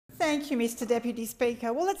Thank you, Mr. Deputy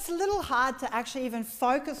Speaker. Well, it's a little hard to actually even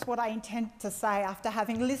focus what I intend to say after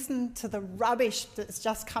having listened to the rubbish that's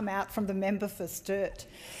just come out from the member for Sturt,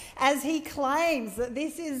 as he claims that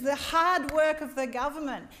this is the hard work of the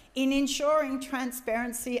government in ensuring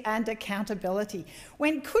transparency and accountability.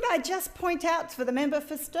 When could I just point out for the member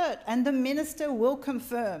for Sturt, and the minister will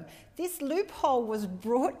confirm, this loophole was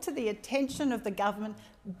brought to the attention of the government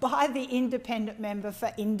by the independent member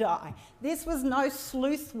for Indi. This was no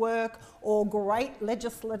sleuth work or great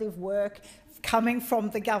legislative work coming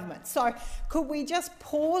from the government. So could we just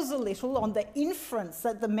pause a little on the inference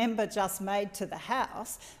that the member just made to the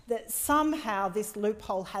House that somehow this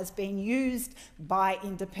loophole has been used by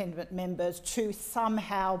independent members to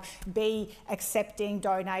somehow be accepting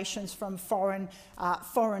donations from foreign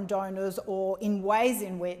donors, or in ways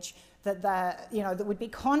in which that would be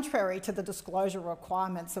contrary to the disclosure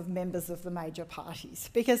requirements of members of the major parties.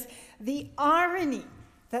 Because the irony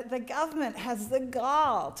that the government has the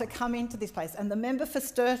gall to come into this place, and the member for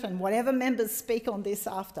Sturt and whatever members speak on this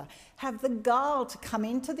after, have the gall to come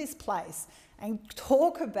into this place and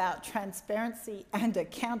talk about transparency and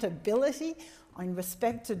accountability in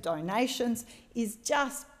respect to donations is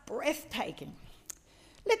just breathtaking.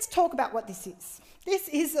 Let's talk about what this is. This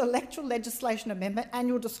is Electoral Legislation Amendment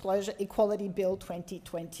Annual Disclosure Equality Bill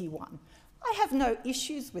 2021. I have no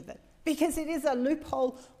issues with it because it is a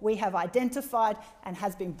loophole we have identified and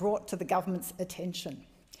has been brought to the government's attention.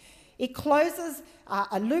 It closes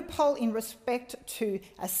a loophole in respect to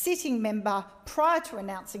a sitting member prior to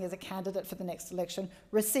announcing as a candidate for the next election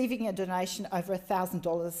receiving a donation over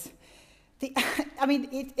 $1,000.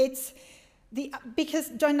 Because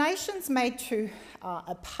donations made to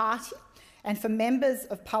a party and for members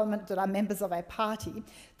of parliament that are members of a party,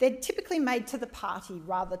 they're typically made to the party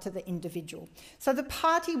rather to the individual. So the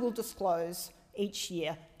party will disclose each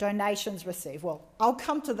year donations received. Well, I'll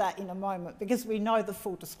come to that in a moment because we know the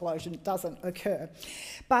full disclosure doesn't occur.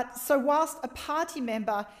 But so whilst a party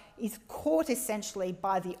member is caught essentially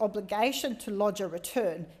by the obligation to lodge a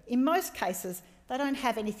return, in most cases they don't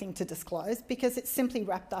have anything to disclose because it's simply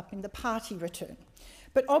wrapped up in the party return.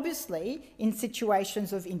 But obviously, in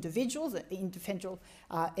situations of individuals, individual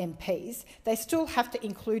MPs, they still have to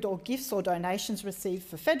include all gifts or donations received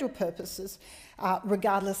for federal purposes,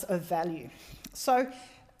 regardless of value. So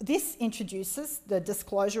this introduces the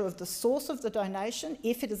disclosure of the source of the donation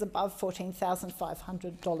if it is above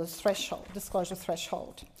 $14,500 disclosure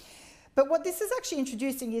threshold. But what this is actually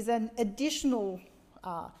introducing is an additional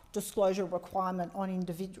disclosure requirement on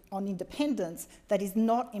independents that is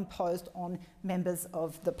not imposed on members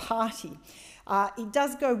of the party. It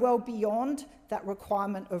does go well beyond that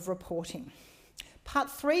requirement of reporting. Part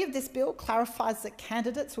 3 of this bill clarifies that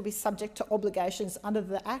candidates will be subject to obligations under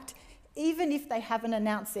the Act even if they haven't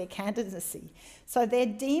announced their candidacy. So they're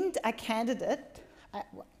deemed a candidate,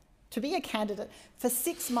 to be a candidate for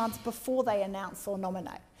 6 months before they announce or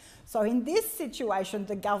nominate. So in this situation,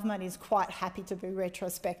 the government is quite happy to be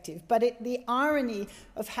retrospective, but the irony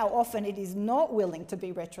of how often it is not willing to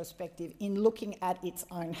be retrospective in looking at its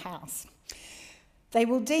own house. They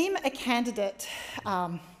will deem a candidate...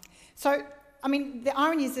 the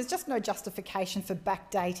irony is there's just no justification for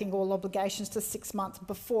backdating all obligations to 6 months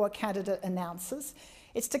before a candidate announces.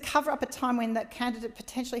 It's to cover up a time when that candidate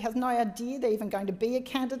potentially has no idea they're even going to be a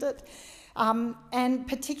candidate. And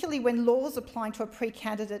particularly when laws applying to a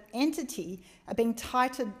pre-candidate entity are being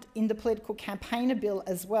tightened in the political campaigner bill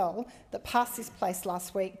as well, that passed this place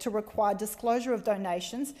last week, to require disclosure of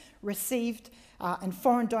donations received and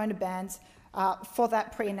foreign donor bans for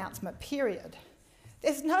that pre-announcement period.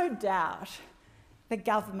 There's no doubt the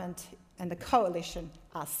government and the coalition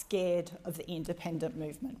are scared of the independent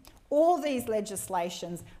movement. All these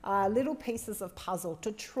legislations are little pieces of puzzle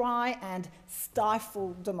to try and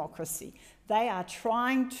stifle democracy. They are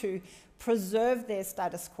trying to preserve their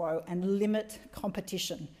status quo and limit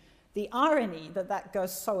competition. The irony that that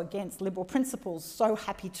goes so against Liberal principles, so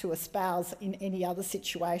happy to espouse in any other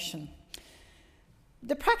situation.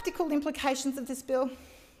 The practical implications of this bill,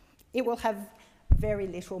 it will have very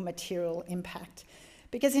little material impact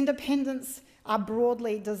because independents are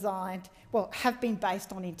broadly designed, have been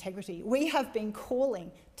based on integrity. We have been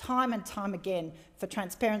calling time and time again for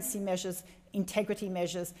transparency measures, integrity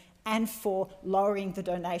measures, and for lowering the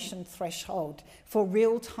donation threshold, for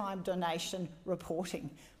real-time donation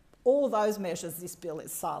reporting. All those measures this bill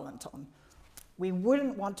is silent on. We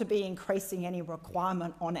wouldn't want to be increasing any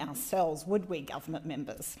requirement on ourselves, would we, government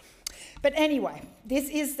members? But anyway, this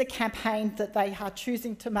is the campaign that they are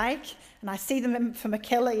choosing to make, and I see the member for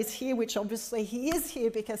McKellar is here, which obviously he is here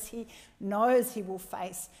because he knows he will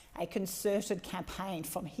face a concerted campaign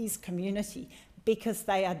from his community because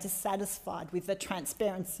they are dissatisfied with the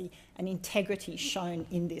transparency and integrity shown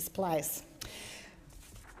in this place.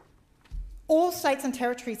 All states and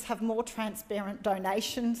territories have more transparent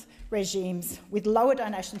donations regimes with lower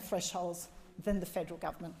donation thresholds than the federal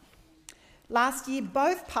government. Last year,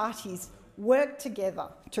 both parties worked together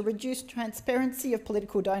to reduce transparency of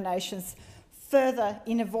political donations further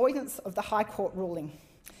in avoidance of the High Court ruling.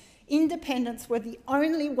 Independents were the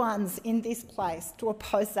only ones in this place to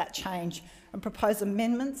oppose that change and propose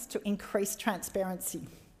amendments to increase transparency.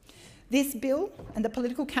 This bill and the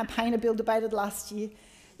political campaigner bill debated last year,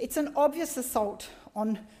 it's an obvious assault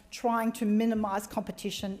on trying to minimise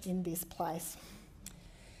competition in this place.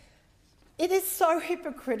 It is so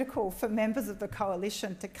hypocritical for members of the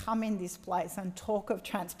coalition to come in this place and talk of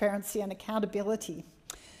transparency and accountability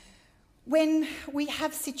when we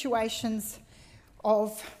have situations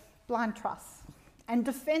of blind trusts and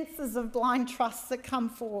defences of blind trusts that come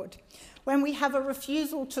forward, when we have a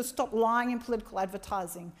refusal to stop lying in political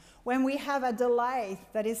advertising, when we have a delay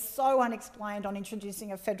that is so unexplained on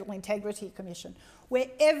introducing a Federal Integrity Commission, where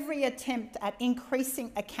every attempt at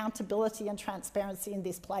increasing accountability and transparency in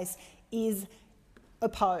this place is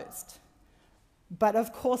opposed. But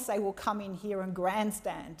of course they will come in here and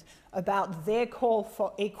grandstand about their call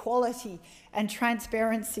for equality and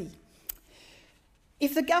transparency.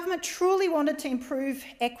 If the government truly wanted to improve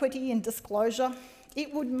equity and disclosure,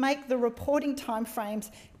 it would make the reporting timeframes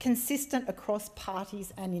consistent across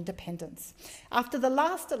parties and independents. After the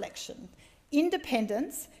last election,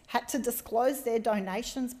 independents had to disclose their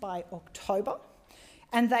donations by October,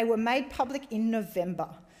 and they were made public in November,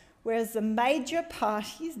 whereas the major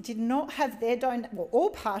parties did not have their all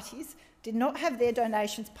parties did not have their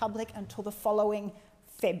donations public until the following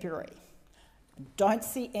February. Don't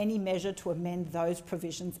see any measure to amend those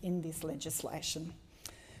provisions in this legislation.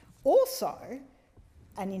 Also,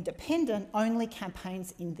 an independent only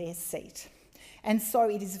campaigns in their seat. And so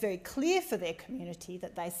it is very clear for their community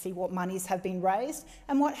that they see what monies have been raised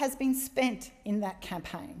and what has been spent in that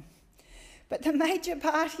campaign. But the major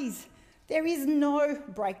parties, there is no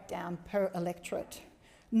breakdown per electorate.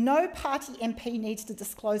 No party MP needs to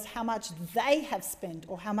disclose how much they have spent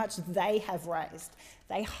or how much they have raised.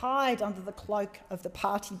 They hide under the cloak of the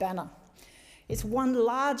party banner. It's one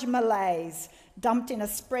large malaise dumped in a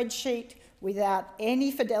spreadsheet without any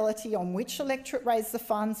fidelity on which electorate raised the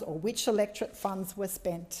funds or which electorate funds were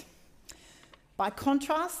spent. By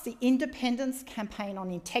contrast, the independents campaign on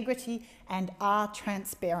integrity and are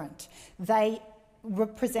transparent. They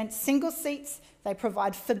represent single seats, they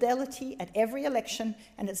provide fidelity at every election,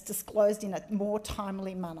 and it's disclosed in a more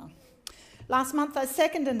timely manner. Last month, I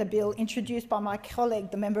seconded a bill introduced by my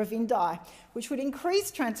colleague, the member of Indi, which would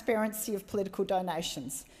increase transparency of political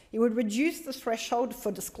donations. It would reduce the threshold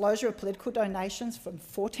for disclosure of political donations from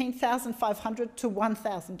 $14,500 to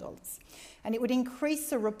 $1,000. And it would increase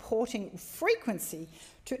the reporting frequency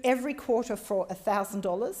to every quarter for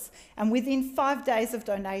 $1,000 and within 5 days of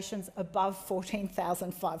donations above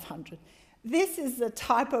 $14,500. This is the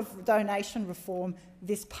type of donation reform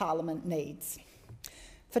this Parliament needs.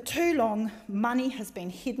 For too long, money has been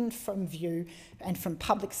hidden from view and from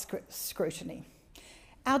public scrutiny.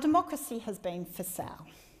 Our democracy has been for sale.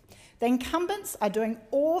 The incumbents are doing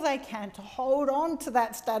all they can to hold on to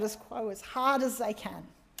that status quo as hard as they can.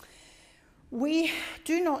 We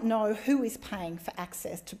do not know who is paying for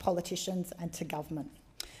access to politicians and to government,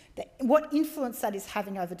 what influence that is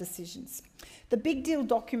having over decisions. The Big Deal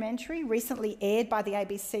documentary, recently aired by the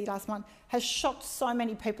ABC last month, has shocked so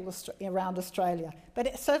many people around Australia, but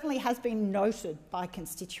it certainly has been noted by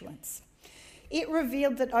constituents. It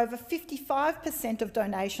revealed that over 55% of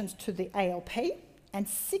donations to the ALP and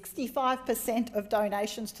 65% of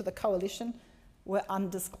donations to the Coalition were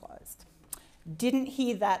undisclosed. Didn't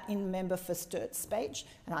hear that in Member for Sturt's speech,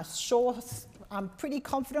 and I'm pretty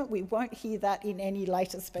confident we won't hear that in any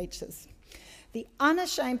later speeches. The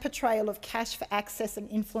unashamed portrayal of cash for access and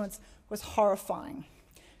influence was horrifying.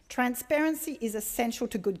 Transparency is essential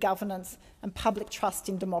to good governance and public trust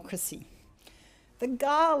in democracy. The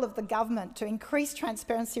gall of the government to increase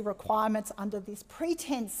transparency requirements under this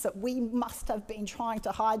pretense that we must have been trying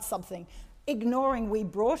to hide something, ignoring we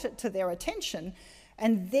brought it to their attention,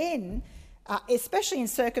 and then especially in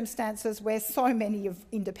circumstances where so many of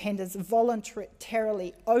independents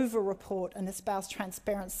voluntarily over-report and espouse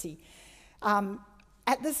transparency.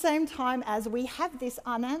 At the same time as we have this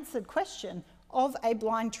unanswered question of a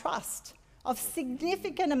blind trust, of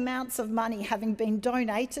significant amounts of money having been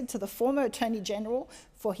donated to the former Attorney General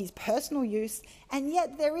for his personal use, and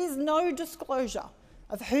yet there is no disclosure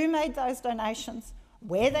of who made those donations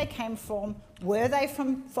where they came from, were they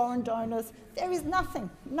from foreign donors? There is nothing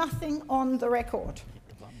on the record.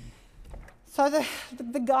 So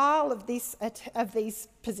the guile of these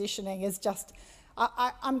positioning is just,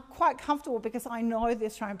 I'm quite comfortable because I know the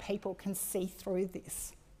Australian people can see through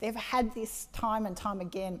this. They've had this time and time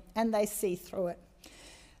again, and they see through it.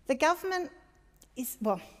 The government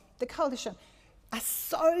the coalition are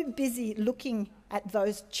so busy looking at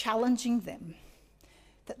those challenging them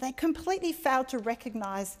that they completely failed to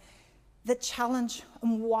recognise the challenge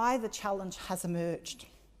and why the challenge has emerged.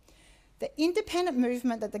 The independent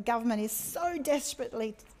movement that the government is so desperate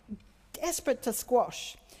to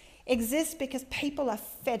squash exists because people are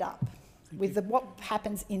fed up with what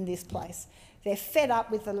happens in this place. They're fed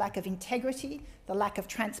up with the lack of integrity, the lack of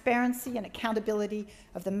transparency and accountability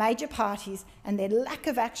of the major parties, and their lack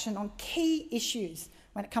of action on key issues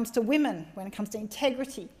when it comes to women, when it comes to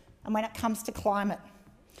integrity, and when it comes to climate.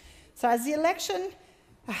 So at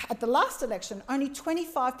the last election, only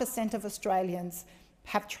 25% of Australians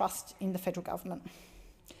have trust in the federal government.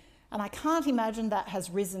 And I can't imagine that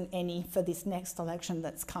has risen any for this next election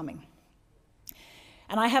that's coming.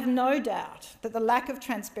 And I have no doubt that the lack of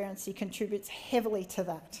transparency contributes heavily to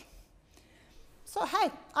that. So, hey,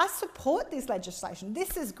 I support this legislation.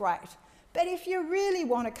 This is great. But if you really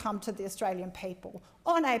want to come to the Australian people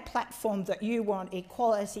on a platform that you want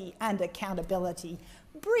equality and accountability,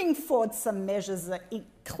 bring forward some measures that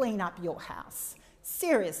clean up your house.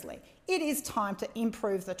 Seriously, it is time to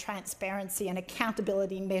improve the transparency and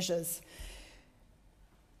accountability measures.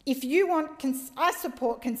 If you want, I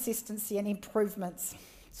support consistency and improvements.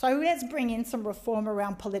 So let's bring in some reform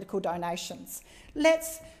around political donations.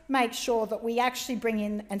 Let's make sure that we actually bring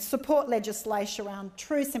in and support legislation around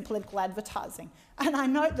truth in political advertising. And I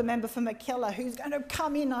note the member for Mackellar, who's going to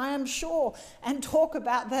come in, I am sure, and talk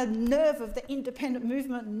about the nerve of the independent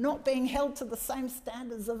movement not being held to the same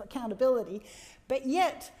standards of accountability, but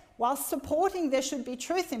yet, while supporting there should be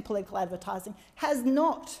truth in political advertising, has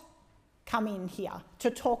not come in here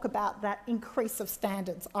to talk about that increase of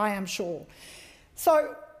standards, I am sure.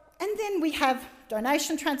 So, and then we have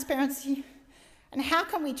donation transparency. And how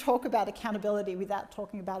can we talk about accountability without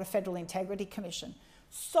talking about a Federal Integrity Commission?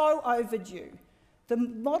 So overdue. The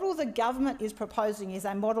model the government is proposing is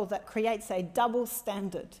a model that creates a double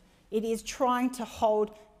standard. It is trying to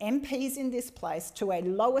hold MPs in this place to a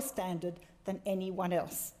lower standard than anyone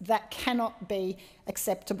else. That cannot be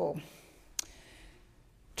acceptable.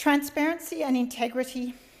 Transparency and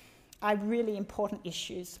integrity are really important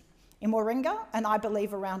issues in Warringah and I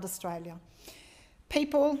believe around Australia.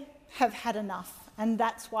 People have had enough and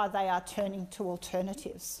that's why they are turning to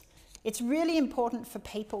alternatives. It's really important for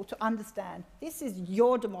people to understand this is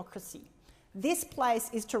your democracy. This place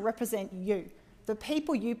is to represent you. The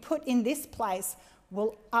people you put in this place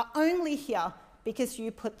are only here because you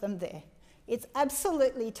put them there. It's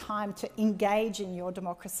absolutely time to engage in your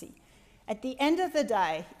democracy. At the end of the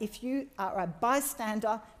day, if you are a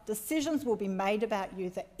bystander, decisions will be made about you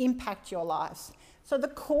that impact your lives. So the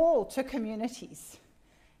call to communities,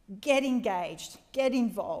 get engaged, get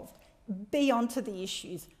involved, be onto the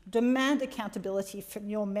issues, demand accountability from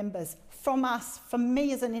your members, from us, from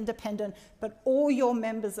me as an independent, but all your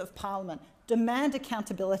members of Parliament. Demand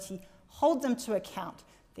accountability, hold them to account.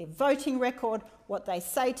 Their voting record, what they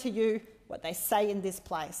say to you, what they say in this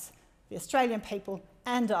place. The Australian people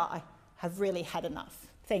and I have really had enough.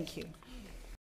 Thank you.